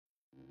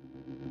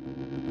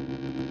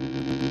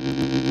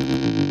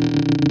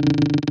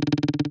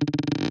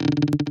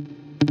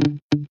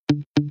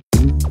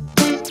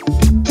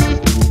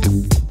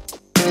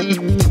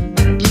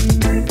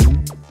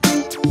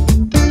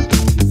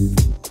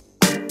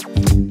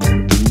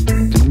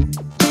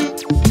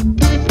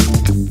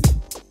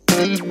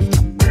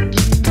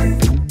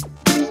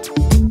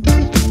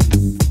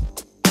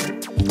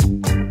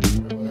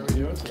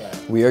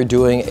We are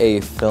doing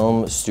a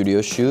film studio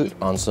shoot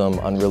on some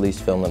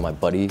unreleased film that my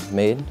buddy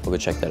made. We'll go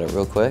check that out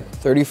real quick.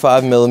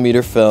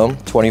 35mm film,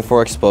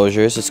 24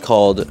 exposures. It's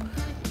called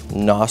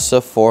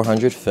Nossa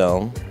 400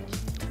 film.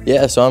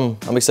 Yeah, so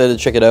I'm excited to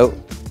check it out.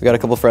 We got a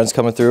couple friends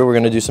coming through. We're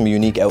gonna do some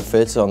unique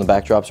outfits on the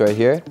backdrops right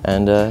here,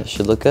 and it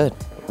should look good.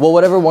 Well,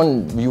 whatever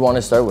one you want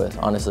to start with,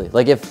 honestly.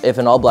 Like if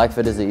an all black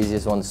fit is the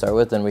easiest one to start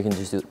with, then we can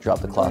just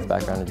drop the cloth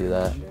background and do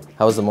that.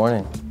 How was the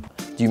morning?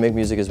 Do you make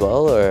music as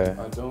well, or?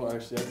 I don't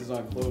actually, I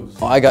design clothes.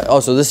 Oh,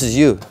 so this is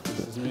you? This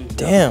is me.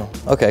 Damn,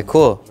 okay,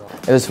 cool.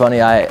 It was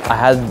funny, I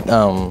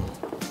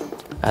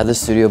had this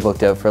studio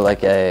booked out for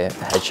like a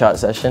headshot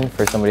session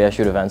for somebody I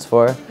shoot events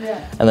for.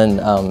 Yeah. And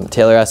then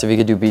Taylor asked if he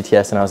could do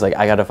BTS, and I was like,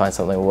 I gotta find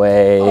something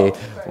way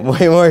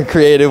more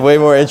creative, way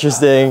more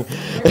interesting.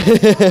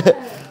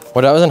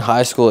 When I was in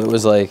high school, it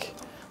was like,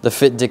 the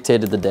fit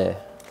dictated the day.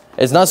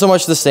 It's not so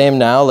much the same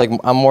now, like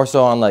I'm more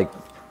so on like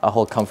a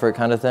whole comfort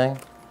kind of thing,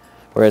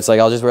 where it's like,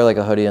 I'll just wear like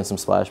a hoodie and some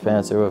splash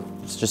pants, or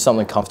it's just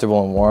something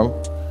comfortable and warm.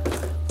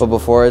 But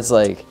before, it's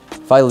like,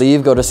 if I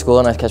leave, go to school,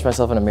 and I catch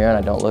myself in a mirror and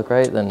I don't look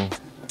right, then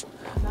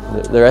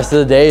the rest of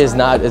the day is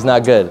not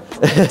good.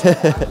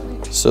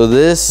 So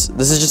this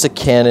is just a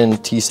Canon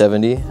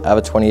T70. I have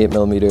a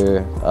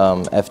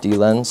 28mm FD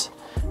lens,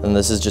 and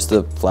this is just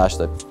the flash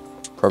that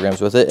programs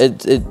with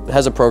it. It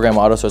has a program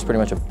auto, so it's pretty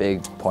much a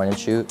big point and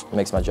shoot. It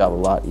makes my job a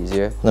lot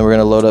easier. And then we're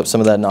gonna load up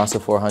some of that Nossa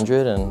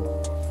 400 and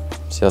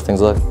see how things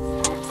look.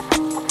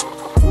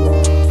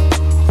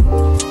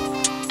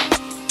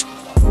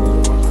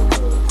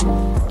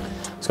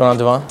 What's going on,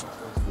 Devon?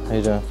 How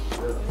you doing?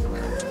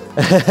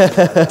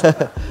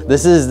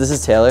 This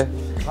is Taylor.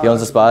 He owns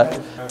the spot.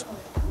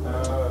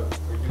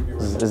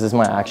 Is this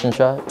my action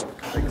shot?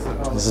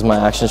 This is my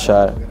action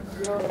shot.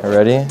 You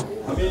ready?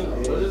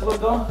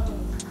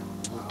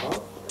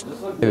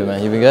 Hey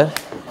man, you been good?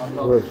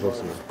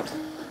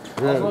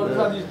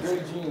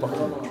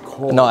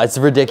 No, it's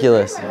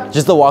ridiculous.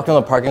 Just the walk in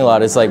the parking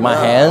lot, it's like my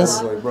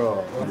hands.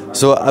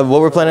 So what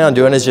we're planning on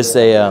doing is just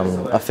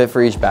a fit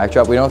for each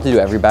backdrop. We don't have to do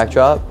every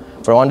backdrop,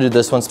 but I want to do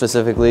this one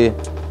specifically,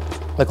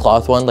 the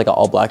cloth one, like an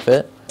all black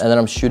fit. And then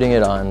I'm shooting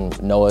it on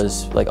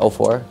Noah's like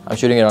 04. I'm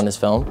shooting it on his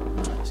film,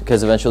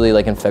 because eventually,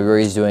 like in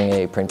February, he's doing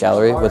a print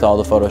gallery with all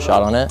the photos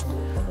shot on it.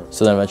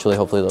 So then eventually,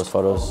 hopefully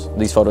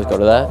these photos go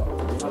to that.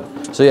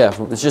 So yeah,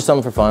 it's just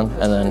something for fun.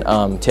 And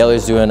then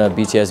Taylor's doing a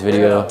BTS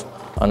video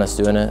on us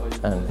doing it,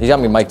 and he's got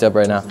me mic'd up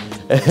right now.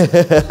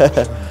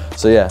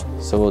 So yeah,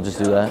 so we'll just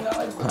do that.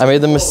 I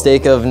made the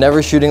mistake of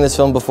never shooting this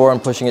film before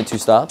and pushing it 2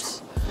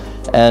 stops,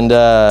 and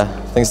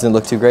things didn't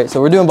look too great. So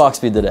we're doing box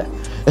speed today.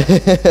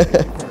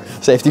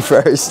 Safety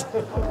first.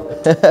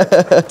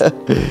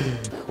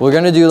 We're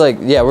gonna do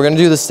we're gonna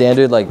do the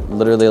standard, like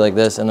literally like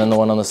this, and then the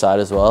one on the side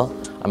as well.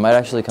 I might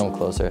actually come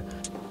closer.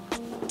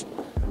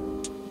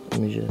 Let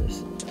me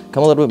just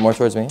come a little bit more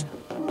towards me.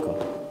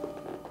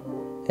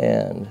 Cool.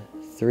 And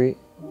 3,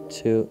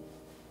 2,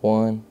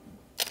 1.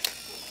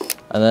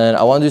 And then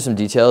I want to do some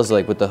details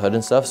like with the hood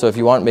and stuff. So if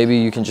you want, maybe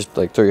you can just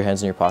like throw your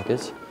hands in your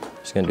pockets.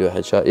 Just gonna do a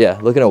headshot. Yeah,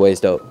 looking away is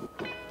dope.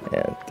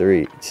 And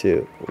 3,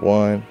 2,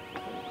 1.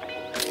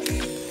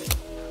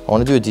 I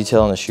want to do a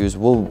detail on the shoes.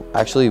 We'll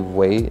actually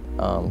wait.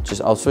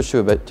 I'll switch to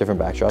a bit different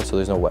backdrop so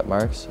there's no wet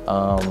marks.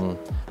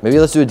 Maybe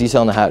let's do a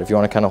detail on the hat if you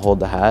want to kind of hold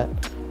the hat.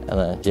 And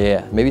then,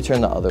 yeah, maybe turn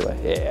the other way.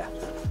 Yeah,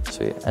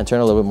 sweet. And turn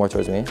a little bit more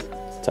towards me.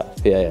 Tough,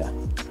 yeah.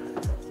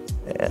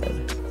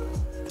 And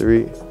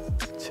 3,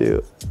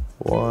 2,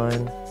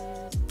 1.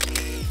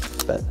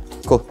 Bet.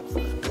 Cool.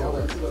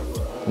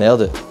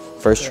 Nailed it.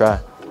 First try.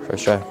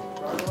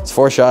 It's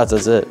 4 shots,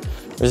 that's it.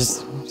 We're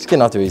just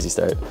getting off to an easy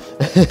start.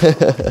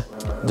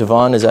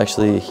 Devon is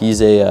actually, he's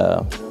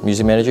a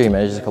music manager. He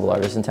manages a couple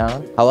artists in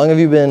town. How long have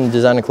you been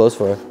designing clothes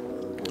for?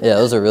 Yeah,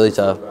 those are really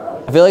tough.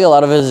 I feel like a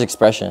lot of it is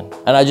expression.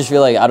 And I just feel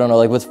like, I don't know,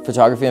 like with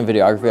photography and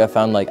videography, I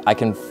found like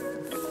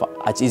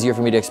it's easier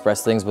for me to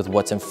express things with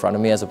what's in front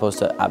of me as opposed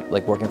to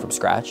like working from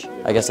scratch,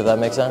 I guess, if that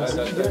makes sense.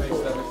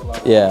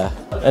 Yeah,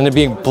 and it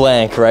being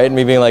blank, right? And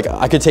me being like,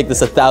 I could take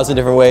this 1,000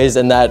 different ways,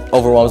 and that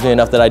overwhelms me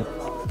enough that I'm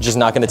just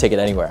not gonna take it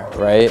anywhere,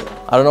 right?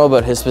 I don't know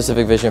about his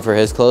specific vision for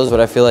his clothes, but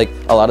I feel like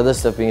a lot of this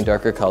stuff being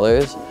darker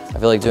colors, I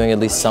feel like doing at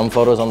least some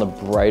photos on the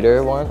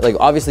brighter one. Like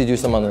obviously do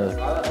some on the...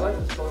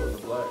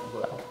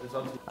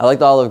 I like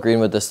the olive green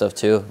with this stuff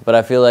too, but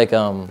I feel like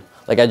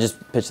I just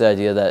pitched the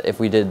idea that if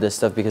we did this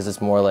stuff because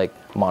it's more like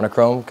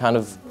monochrome kind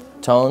of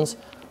tones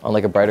on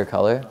like a brighter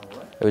color,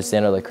 it would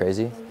stand out like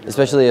crazy.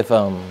 Especially if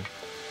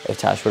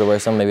Tash were to wear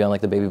some, maybe on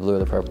like the baby blue or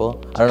the purple.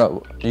 I don't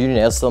know, do your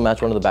nails still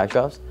match one of the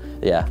backdrops?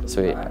 Yeah,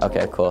 sweet,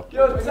 okay, cool,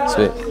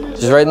 sweet.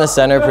 Just right in the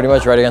center, pretty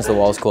much right against the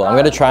wall is cool. I'm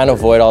gonna try and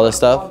avoid all this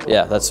stuff.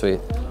 Yeah, that's sweet.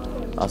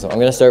 Awesome, I'm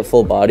gonna start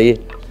full body.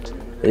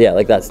 Yeah,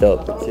 like that's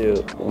dope.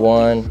 2,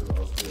 1,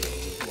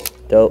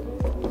 dope.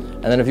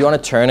 And then if you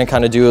want to turn and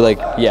kind of do like,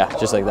 yeah,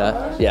 just like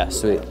that. Yeah,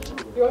 sweet.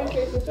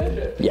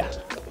 Yeah.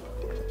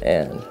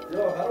 And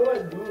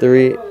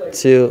 3,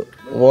 2,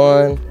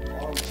 1.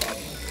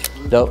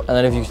 Dope. And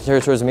then if you turn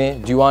towards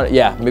me, do you want,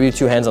 yeah, maybe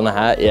 2 hands on the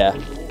hat. Yeah.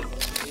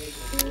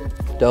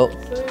 Dope.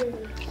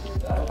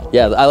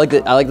 Yeah, I like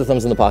the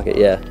thumbs in the pocket,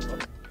 yeah.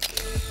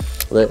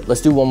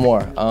 Let's do one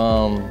more.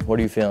 What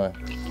are you feeling?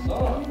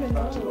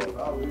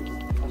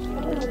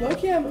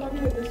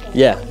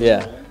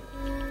 Yeah.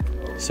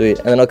 Sweet,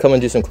 and then I'll come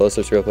and do some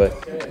close-ups real quick.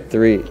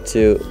 3,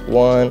 2,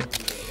 1.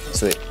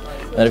 Sweet.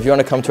 And if you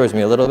want to come towards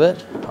me a little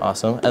bit,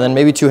 awesome. And then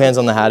maybe 2 hands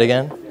on the hat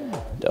again.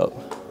 Dope.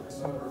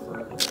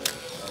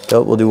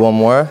 We'll do one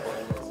more.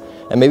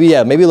 And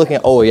maybe looking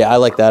at, oh yeah, I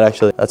like that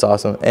actually. That's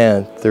awesome.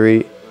 And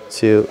 3,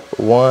 2,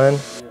 1. And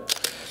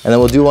then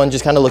we'll do one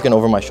just kind of looking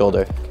over my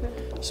shoulder.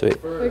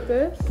 Sweet. Like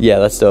this? Yeah,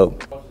 that's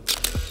dope.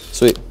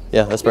 Sweet.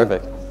 Yeah, that's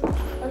perfect.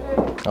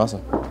 Okay.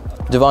 Awesome.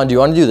 Devon, do you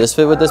want to do this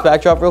fit with this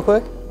backdrop real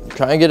quick?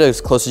 Try and get as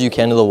close as you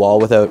can to the wall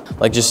without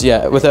I just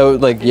want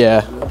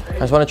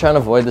to try and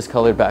avoid this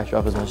colored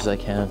backdrop as much as I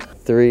can.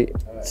 3,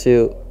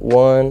 2,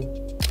 1.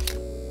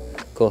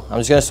 Cool. I'm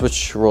just gonna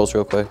switch roles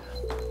real quick.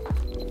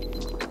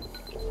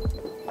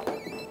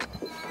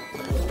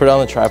 Put it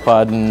on the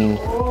tripod and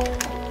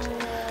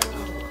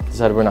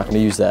decided we're not gonna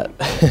use that.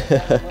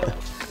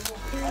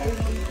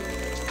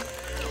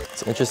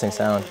 It's an interesting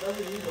sound.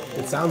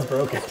 It sounds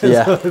broken.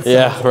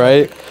 Yeah,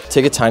 right?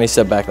 Take a tiny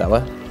step back that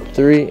way.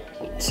 3,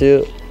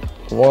 2,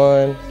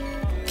 1.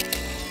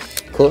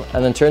 Cool,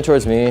 and then turn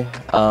towards me.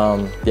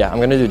 Yeah, I'm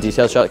gonna do a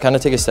detailed shot. Kind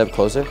of take a step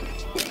closer.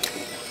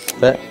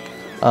 Bet.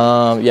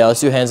 Yeah, let's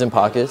do hands in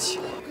pockets.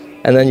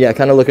 And then, yeah,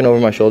 kind of looking over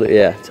my shoulder.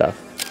 Yeah, tough.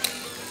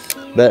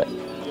 Bet.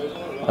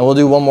 And we'll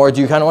do one more.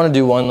 Do you kind of want to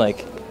do one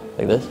like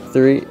this?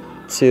 3,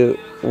 2,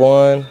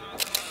 1.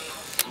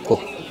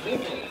 Cool.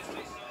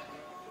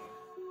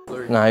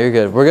 Nah, you're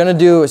good. We're gonna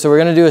do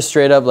a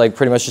straight up, like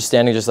pretty much just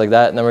standing just like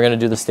that, and then we're gonna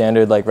do the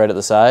standard like right at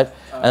the side,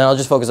 and then I'll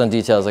just focus on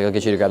details, like I'll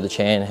get you to grab the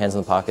chain, hands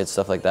in the pockets,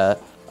 stuff like that.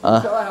 Can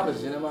you tell I have a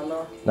Zin in my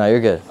mouth? Nah, you're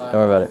good. Don't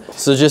worry about it.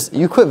 So just,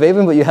 you quit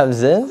vaping, but you have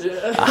Zins?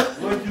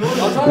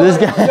 This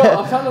guy. Yo,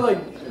 I'm trying to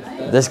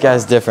like. This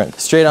guy's different.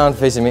 Straight on,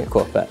 facing me.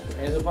 Cool, bet.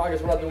 Hands in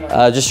pockets, what I do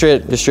my Just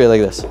straight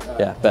like this.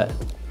 Yeah, bet.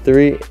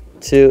 3,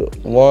 2,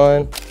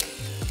 1.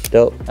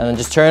 Dope. And then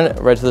just turn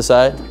right to the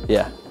side.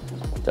 Yeah,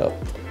 dope.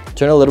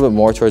 Turn a little bit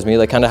more towards me,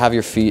 like kind of have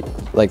your feet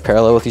like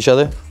parallel with each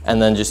other,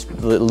 and then just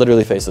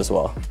literally face this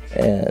wall.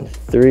 And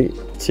 3,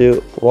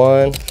 2,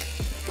 1.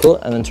 Cool,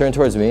 and then turn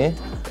towards me.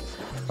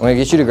 I'm gonna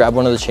get you to grab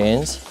one of the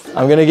chains.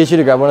 I'm gonna get you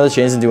to grab one of the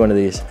chains and do one of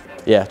these.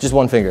 Yeah, just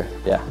one finger,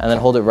 yeah. And then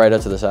hold it right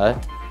out to the side.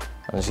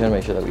 I'm just gonna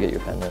make sure that we get your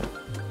pendant.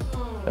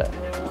 Bet.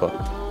 Cool,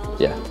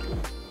 yeah.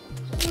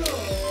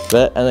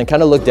 Bet, and then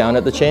kind of look down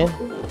at the chain.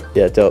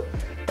 Yeah, dope.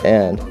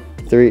 And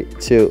 3,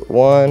 2,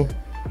 1.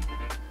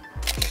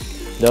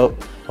 Dope.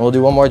 And we'll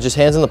do one more, just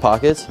hands in the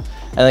pockets.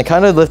 And then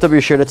kind of lift up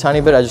your shirt a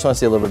tiny bit. I just want to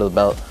see a little bit of the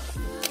belt.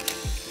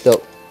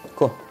 Dope,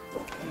 cool.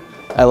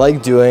 I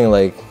like doing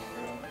like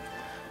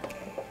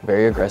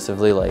very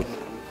aggressively like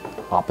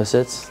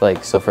opposites.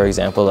 Like, so for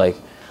example, like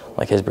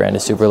his brand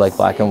is super like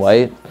black and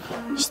white.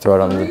 Just throw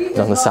it on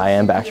the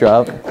cyan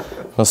backdrop.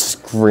 I'll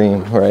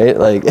scream, right?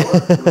 Like,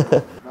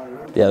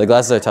 yeah, the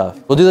glasses are tough.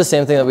 We'll do the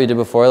same thing that we did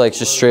before, like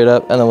just straight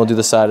up, and then we'll do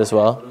the side as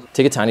well.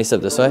 Take a tiny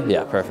step this way.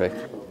 Yeah, perfect.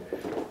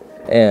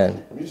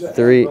 And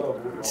 3,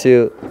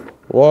 2,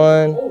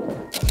 1.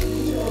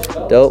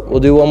 Dope. We'll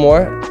do one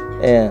more.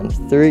 And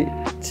 3,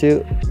 2,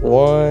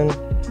 1.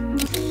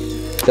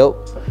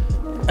 Dope.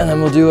 And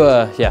then we'll do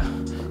yeah.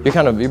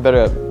 You're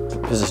better at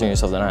positioning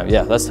yourself than I am.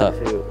 Yeah, that's tough.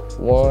 2,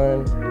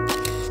 1.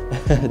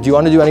 Do you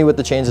want to do any with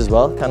the chains as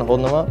well? Kind of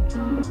holding them up?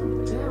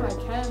 Yeah, I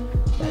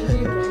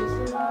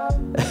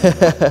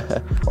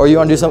can. Or you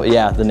want to do something?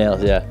 Yeah, the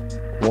nails. Yeah.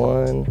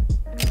 1.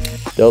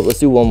 Dope. Let's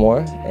do one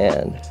more.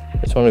 And I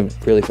just want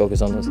to really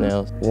focus on those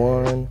nails.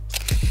 1.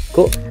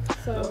 Cool.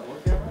 So.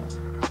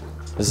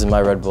 This is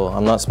my Red Bull.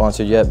 I'm not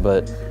sponsored yet,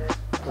 but.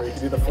 Or you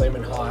can do the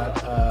flaming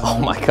hot. Oh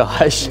my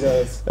gosh.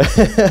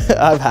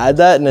 I've had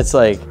that and it's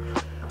like,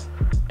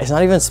 it's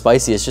not even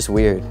spicy. It's just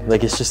weird.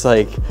 Like, it's just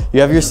like,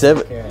 you have your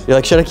sip. You're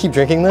like, should I keep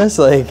drinking this?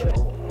 Like,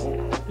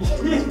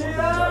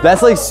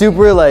 that's like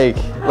super like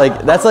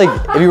that's like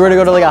if you were to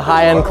go to like a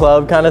high-end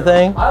club kind of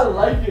thing. I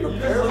like it. You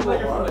guys look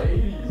like from the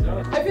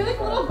 80s. I feel like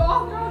a little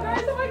goth girl,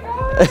 guys. Oh my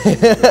god.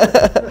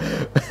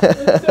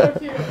 It's so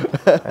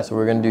cute. All right, so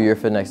we're gonna do your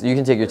fit next. You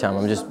can take your time.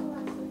 I'm just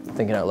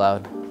thinking out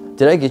loud.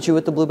 Did I get you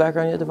with the blue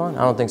background yet, Devon?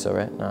 I don't think so,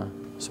 right? No.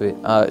 Sweet.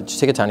 Just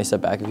take a tiny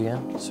step back if you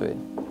can. Sweet.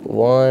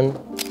 1.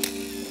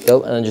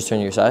 Go, and then just turn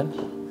to your side.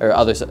 Or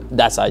other side.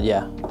 That side,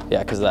 yeah. Yeah,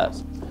 because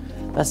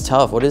that's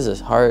tough. What is this?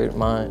 Heart,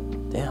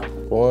 mind. Damn.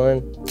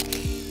 1.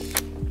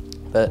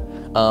 But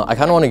I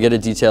kind of want to get a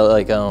detail,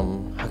 like, how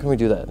can we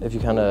do that? If you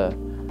kind of,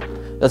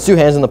 let's do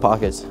hands in the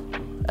pockets.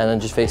 And then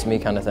just face me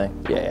kind of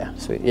thing. Yeah,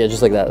 sweet. Yeah,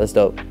 just like that. That's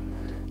dope.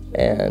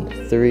 And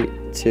 3,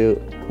 2,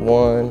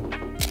 1.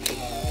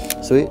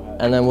 Sweet.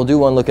 And then we'll do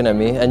one looking at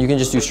me. And you can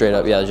just do straight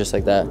up. Yeah, just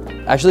like that.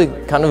 Actually,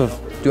 kind of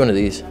do one of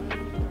these.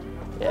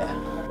 Yeah.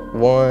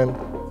 1.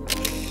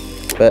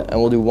 And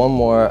we'll do one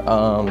more.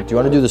 Do you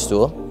want to do the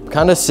stool?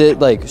 Kind of sit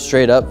like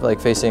straight up, like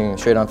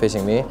straight on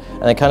facing me.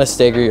 And then kind of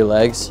stagger your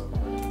legs.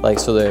 Like,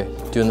 so they're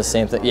doing the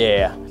same thing.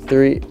 Yeah.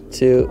 3,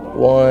 2,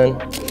 1.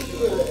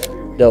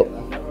 Dope.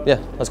 Yeah,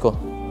 that's cool.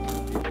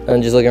 And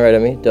And just looking right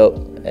at me. Dope.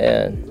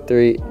 And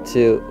 3,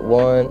 2,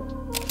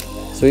 1.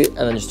 Sweet. And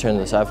then just turn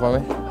to the side for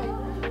me.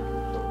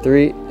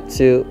 3,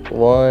 2,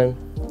 1.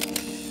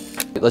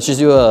 Let's just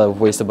do a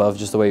waist above,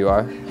 just the way you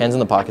are. Hands in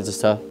the pockets is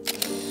tough.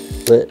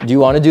 But do you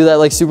want to do that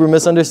like super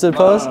misunderstood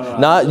pose? No.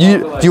 Not you.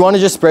 Do you want to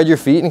just spread your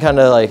feet and kind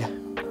of like?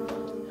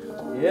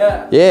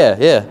 Yeah. Yeah,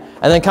 yeah.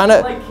 And then kind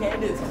of. I like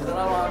candids because then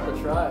I don't have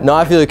to try. No,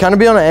 I feel it. Kind of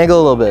be on an angle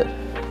a little bit.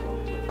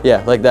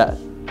 Yeah, like that.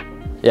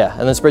 Yeah,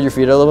 and then spread your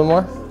feet out a little bit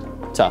more.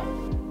 Top.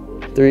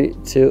 3,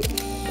 2.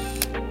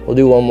 We'll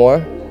do one more.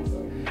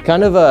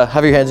 Kind of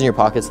have your hands in your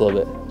pockets a little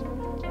bit.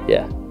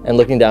 Yeah, and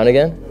looking down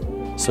again.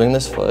 Swing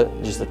this foot,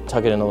 just to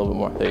tuck it in a little bit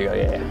more. There you go,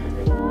 yeah.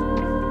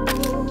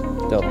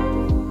 Dope.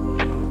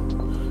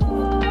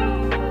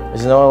 I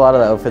just know a lot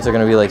of the outfits are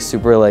gonna be like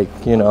super like,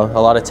 you know, a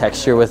lot of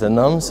texture within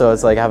them. So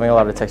it's like having a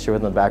lot of texture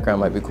within the background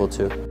might be cool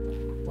too.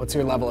 What's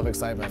your level of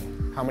excitement?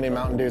 How many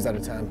Mountain Dews out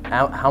of 10?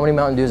 How many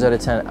Mountain Dews out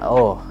of 10?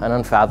 Oh, an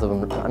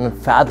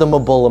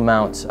unfathomable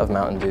amount of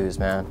Mountain Dews,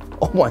 man.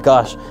 Oh my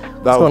gosh.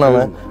 What's going on,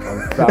 man?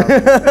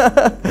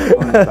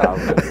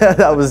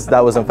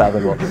 That was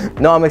unfathomable.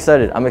 No, I'm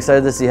excited. I'm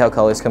excited to see how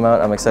colors come out.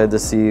 I'm excited to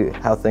see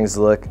how things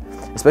look,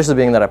 especially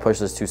being that I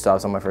pushed those 2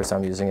 stops on my first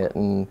time using it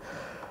and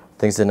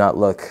things did not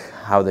look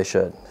how they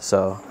should.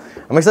 So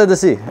I'm excited to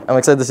see. I'm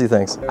excited to see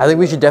things. I think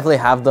we should definitely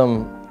have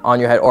them on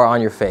your head or on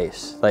your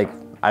face. Like,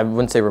 I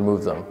wouldn't say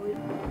remove them.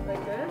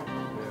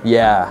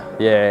 Yeah.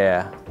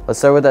 Let's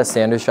start with that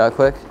standard shot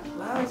quick.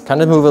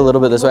 Kind of move a little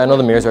bit this way. I know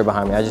the mirror's right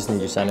behind me. I just need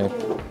you centered.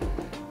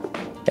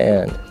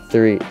 And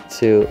 3,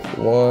 2,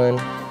 1.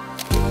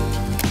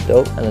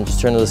 Dope. And then just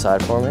turn to the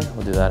side for me.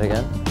 We'll do that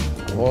again.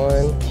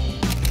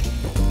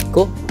 1.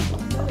 Cool.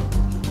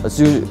 Let's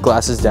do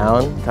glasses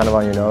down, kind of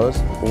on your nose.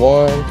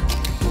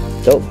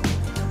 1. Dope.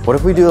 What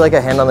if we do like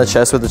a hand on the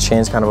chest with the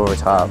chains kind of over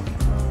top?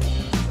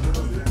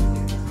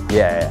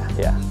 Yeah.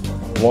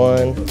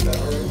 1.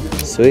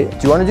 Sweet. Do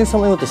you want to do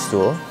something with the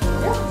stool?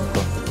 Yeah.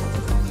 Cool.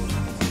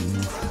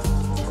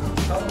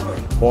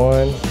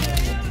 1.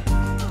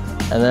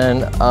 And then,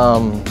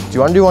 do you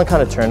want to do one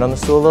kind of turned on the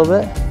stool a little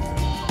bit?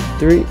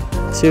 3,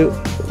 2,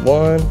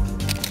 1.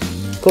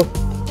 Cool.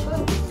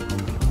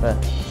 Yeah.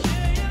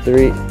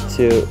 3,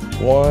 2,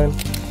 1.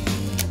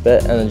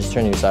 Bet, and then just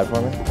turn to your side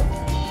for me.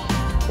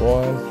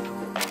 1.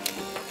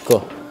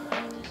 Cool.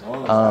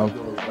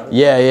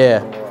 Yeah.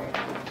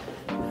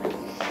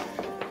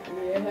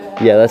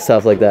 Yeah, that's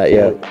tough like that,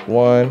 yeah.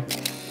 1,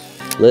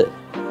 lit.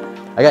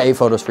 I got 8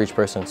 photos for each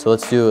person, so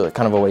let's do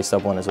kind of a waist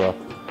up one as well.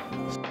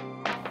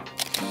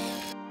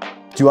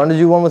 Do you want to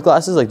do one with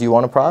glasses? Like, do you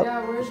want a prop?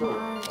 Yeah, where's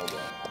mine?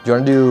 Do you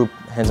want to do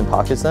hands in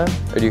pockets then?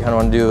 Or do you kind of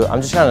want to do,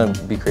 I'm just trying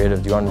to be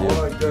creative. Do you want to do? I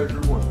like that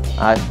group one.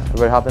 Alright,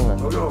 everybody hop in then.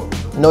 Oh, no.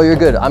 No, you're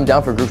good. I'm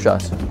down for group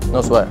shots.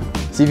 No sweat.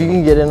 See if you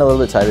can get in a little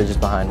bit tighter just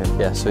behind her.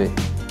 Yeah, sweet.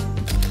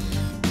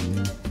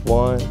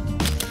 1.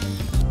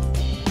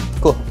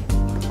 Cool.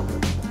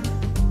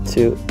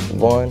 2,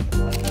 1.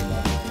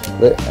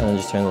 Lit, and then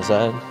just turn to the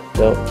side.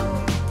 Dope.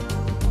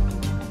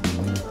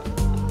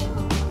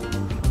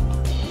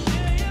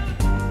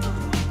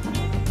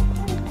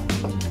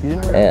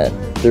 And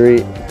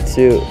 3,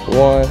 2,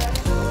 1.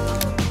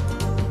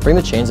 Bring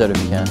the chains out if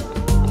you can.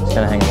 Just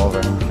kind of hang them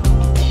over.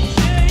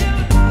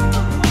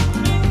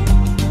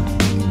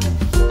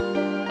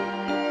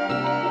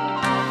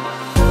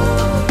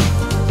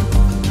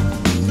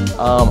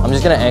 I'm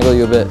just gonna angle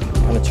you a bit,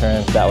 kind of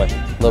turn that way.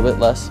 A little bit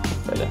less.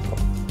 Right there. Cool.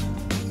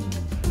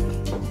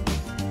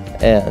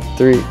 And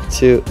 3,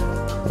 2,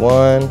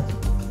 1.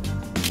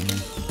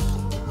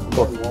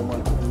 Cool.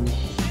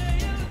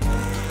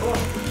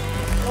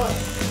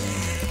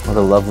 What a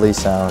lovely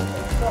sound.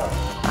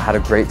 I had a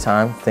great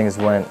time. Things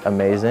went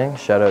amazing.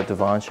 Shout out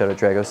Devon, shout out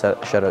Drago,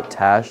 shout out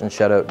Tash, and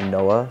shout out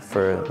Noah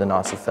for the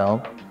Nossa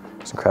film.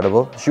 It's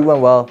incredible. The shoot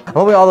went well. I'm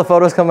hoping all the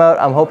photos come out.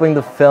 I'm hoping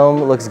the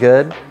film looks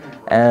good.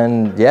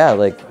 And yeah,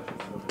 like,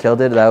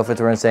 killed it. The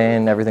outfits were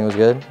insane. Everything was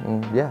good.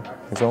 And yeah,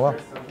 things went well.